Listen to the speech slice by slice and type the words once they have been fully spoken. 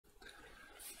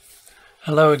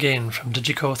Hello again from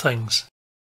Digicool Things.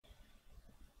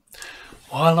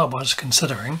 While I was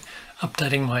considering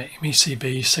updating my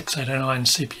MECB 6809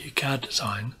 CPU card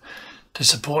design to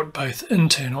support both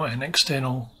internal and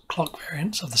external clock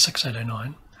variants of the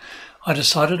 6809, I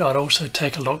decided I'd also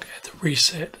take a look at the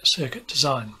reset circuit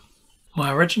design.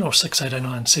 My original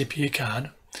 6809 CPU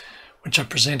card, which I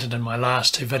presented in my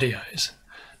last two videos,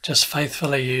 just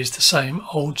faithfully used the same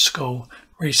old school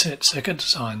reset circuit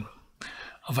design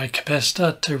of a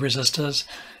capacitor, two resistors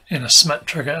and a Schmitt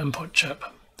trigger input chip,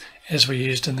 as we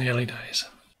used in the early days.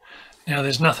 Now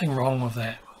there's nothing wrong with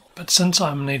that, but since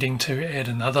I'm needing to add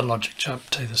another logic chip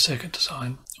to the circuit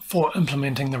design for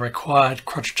implementing the required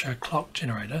quadrature clock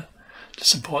generator to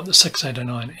support the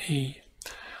 6809E,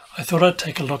 I thought I'd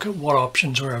take a look at what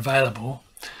options were available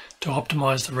to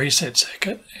optimize the reset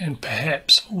circuit and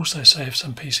perhaps also save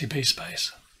some PCB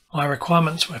space. My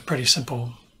requirements were pretty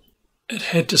simple. It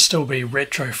had to still be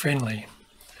retro-friendly,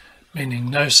 meaning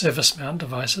no surface mount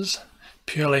devices,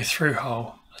 purely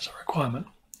through-hole as a requirement.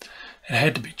 It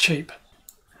had to be cheap,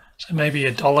 so maybe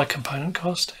 $1 component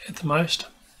cost at the most.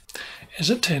 As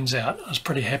it turns out, I was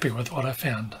pretty happy with what I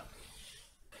found.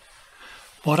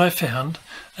 What I found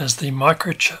is the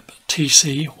Microchip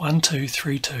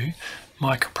TC1232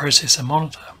 Microprocessor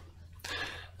Monitor.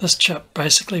 This chip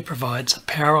basically provides a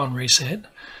power on reset,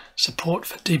 support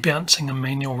for debouncing a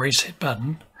manual reset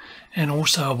button, and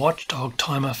also a watchdog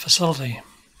timer facility.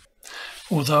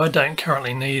 Although I don't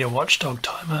currently need a watchdog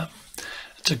timer,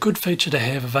 it's a good feature to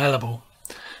have available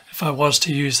if I was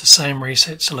to use the same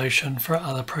reset solution for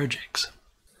other projects.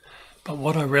 But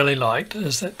what I really liked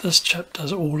is that this chip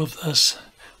does all of this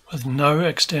with no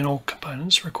external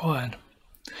components required,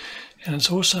 and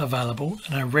it's also available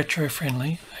in a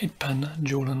retro-friendly 8-pin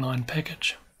dual inline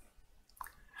package.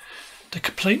 To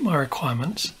complete my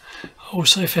requirements, I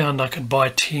also found I could buy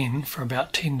 10 for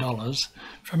about $10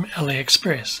 from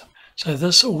AliExpress, so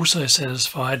this also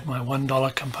satisfied my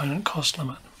 $1 component cost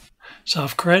limit. So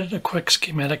I've created a quick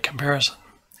schematic comparison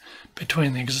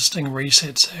between the existing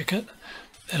reset circuit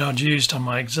that I'd used on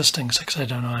my existing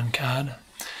 6809 card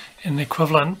and the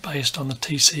equivalent based on the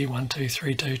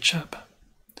TC1232 chip.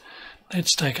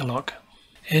 Let's take a look.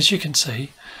 As you can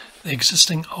see, the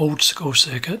existing old school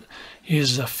circuit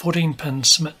uses a 14-pin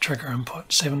Schmitt trigger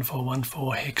input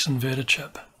 7414 hex inverter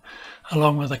chip,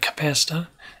 along with a capacitor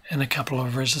and a couple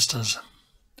of resistors.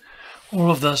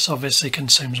 All of this obviously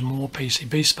consumes more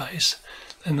PCB space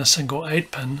than the single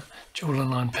 8-pin dual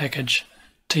inline package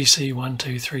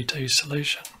TC1232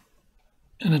 solution.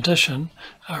 In addition,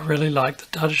 I really like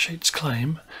the datasheet's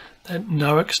claim that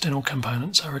no external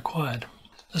components are required.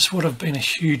 This would have been a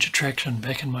huge attraction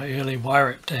back in my early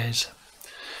wire-up days,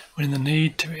 when the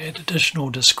need to add additional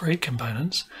discrete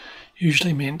components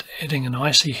usually meant adding an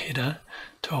IC header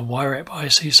to a wire-up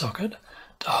IC socket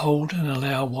to hold and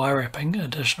allow wire-wrapping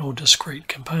additional discrete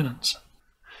components.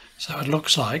 So it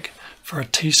looks like for a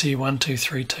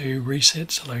TC1232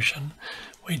 reset solution,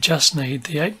 we just need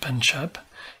the 8-pin chip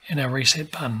and our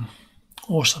reset button.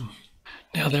 Awesome.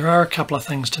 Now there are a couple of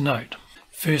things to note.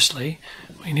 Firstly,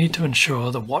 we need to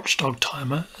ensure the watchdog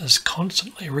timer is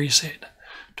constantly reset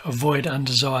to avoid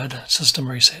undesired system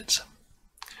resets.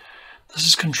 This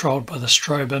is controlled by the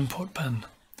strobe input pin,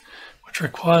 which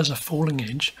requires a falling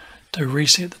edge to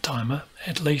reset the timer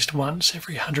at least once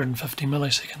every 150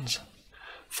 milliseconds.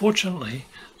 Fortunately,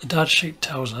 the datasheet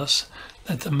tells us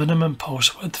that the minimum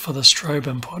pulse width for the strobe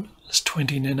input is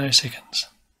 20 nanoseconds.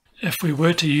 If we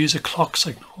were to use a clock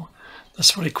signal,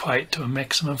 this would equate to a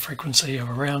maximum frequency of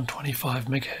around 25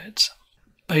 MHz,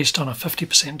 based on a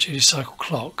 50% duty cycle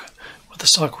clock with a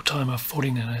cycle time of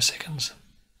 40 nanoseconds.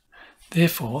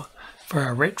 Therefore, for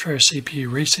our retro CPU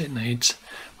reset needs,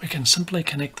 we can simply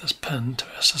connect this pin to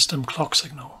our system clock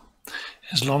signal,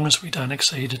 as long as we don't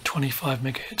exceed a 25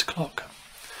 MHz clock.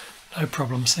 No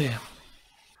problems there.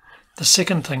 The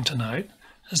second thing to note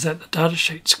is that the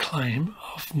datasheet's claim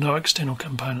of no external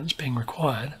components being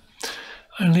required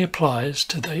only applies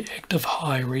to the active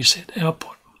high reset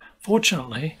output.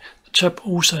 Fortunately, the chip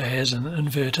also has an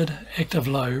inverted active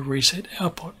low reset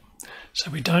output, so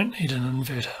we don't need an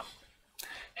inverter.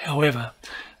 However,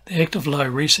 the active low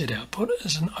reset output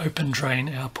is an open drain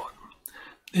output.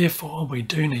 Therefore, we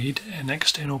do need an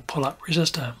external pull-up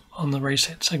resistor on the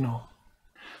reset signal.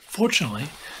 Fortunately,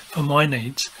 for my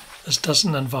needs, this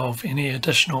doesn't involve any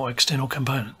additional external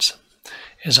components,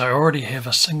 as I already have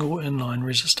a single inline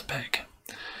resistor pack,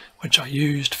 which I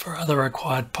used for other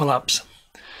required pull-ups,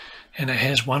 and it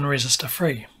has one resistor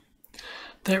free.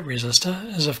 That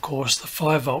resistor is of course the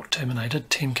 5V terminated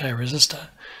 10K resistor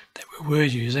that we were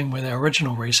using with our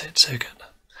original reset circuit.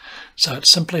 so it's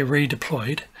simply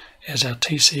redeployed as our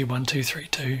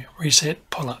TC1232 reset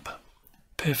pull-up.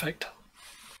 Perfect.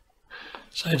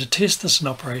 So to test this in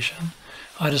operation,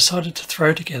 I decided to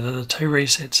throw together the two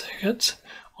reset circuits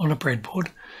on a breadboard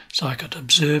so I could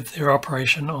observe their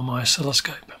operation on my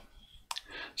oscilloscope.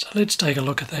 So let's take a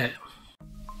look at that.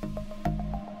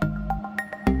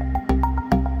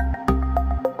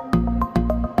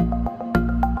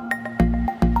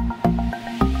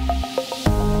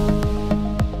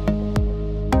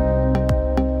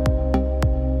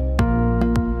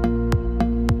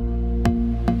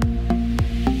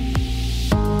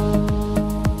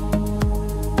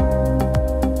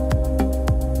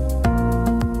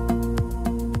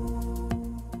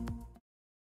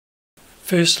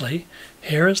 Firstly,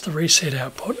 here is the reset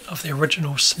output of the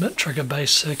original Schmitt trigger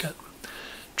based circuit,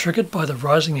 triggered by the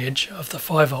rising edge of the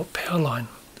 5V power line,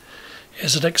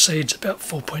 as it exceeds about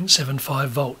 4.75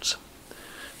 volts,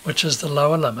 which is the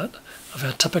lower limit of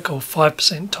our typical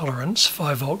 5% tolerance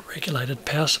 5V regulated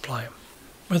power supply.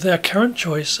 With our current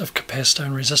choice of capacitor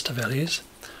and resistor values,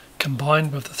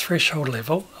 combined with the threshold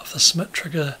level of the Schmitt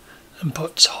trigger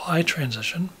input's high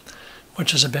transition,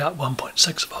 which is about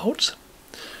 1.6 volts,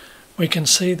 we can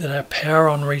see that our power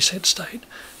on reset state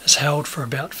is held for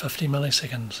about 50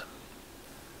 milliseconds.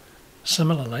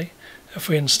 Similarly, if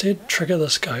we instead trigger the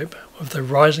scope with the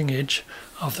rising edge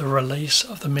of the release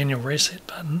of the manual reset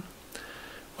button,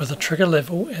 with a trigger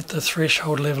level at the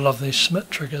threshold level of the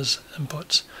Schmitt trigger's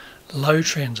input's low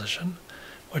transition,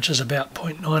 which is about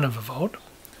 0.9 of a volt,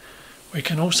 we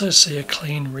can also see a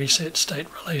clean reset state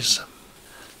release.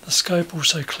 The scope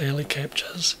also clearly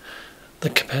captures the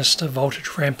capacitor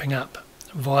voltage ramping up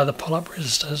via the pull-up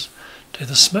resistors to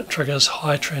the Schmitt trigger's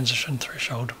high transition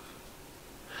threshold.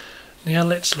 Now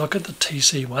let's look at the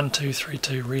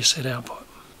TC1232 reset output.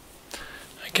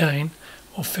 Again,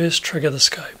 we'll first trigger the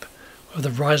scope with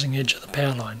the rising edge of the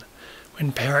power line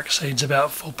when power exceeds about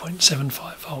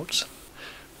 4.75 volts.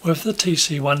 With the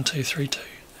TC1232,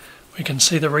 we can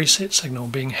see the reset signal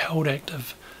being held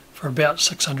active for about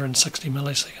 660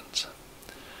 milliseconds.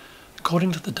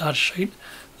 According to the datasheet,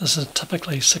 this is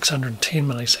typically 610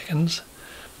 milliseconds,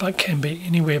 but can be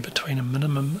anywhere between a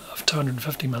minimum of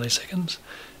 250 milliseconds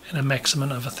and a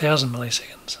maximum of 1000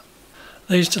 milliseconds.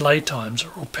 These delay times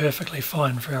are all perfectly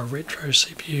fine for our retro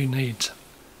CPU needs.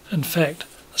 In fact,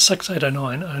 the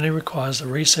 6809 only requires the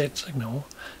reset signal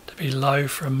to be low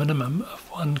for a minimum of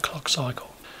 1 clock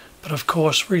cycle, but of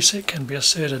course reset can be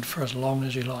asserted for as long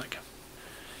as you like.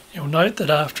 You'll note that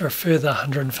after a further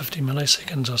 150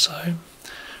 milliseconds or so,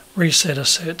 reset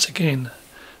asserts again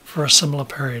for a similar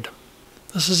period.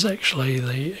 This is actually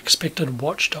the expected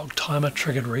watchdog timer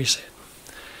triggered reset,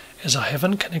 as I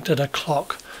haven't connected a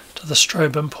clock to the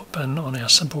strobe input pin on our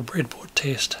simple breadboard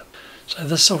test. So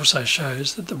this also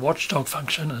shows that the watchdog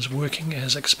function is working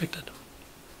as expected.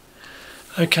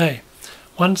 Okay,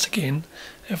 once again,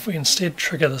 if we instead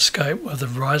trigger the scope with the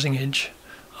rising edge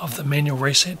of the manual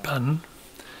reset button,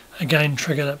 again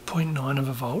triggered at 0.9 of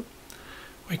a volt,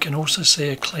 we can also see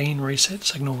a clean reset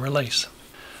signal release.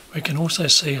 We can also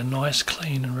see a nice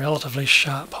clean and relatively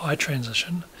sharp high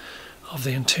transition of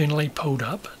the internally pulled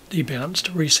up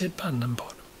debounced reset button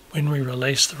input when we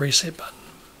release the reset button.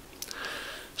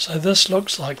 So this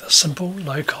looks like the simple,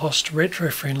 low-cost,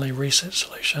 retro-friendly reset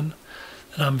solution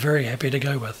that I'm very happy to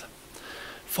go with,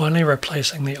 finally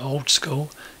replacing the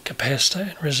old-school capacitor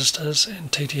and resistors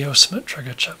and TTL Schmitt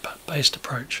trigger chip based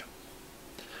approach.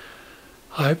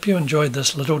 I hope you enjoyed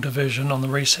this little diversion on the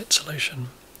reset solution.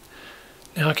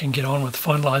 Now I can get on with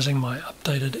finalising my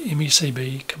updated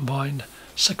MECB combined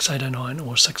 6809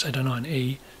 or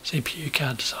 6809E CPU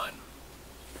card design.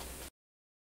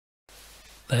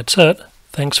 That's it.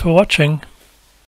 Thanks for watching.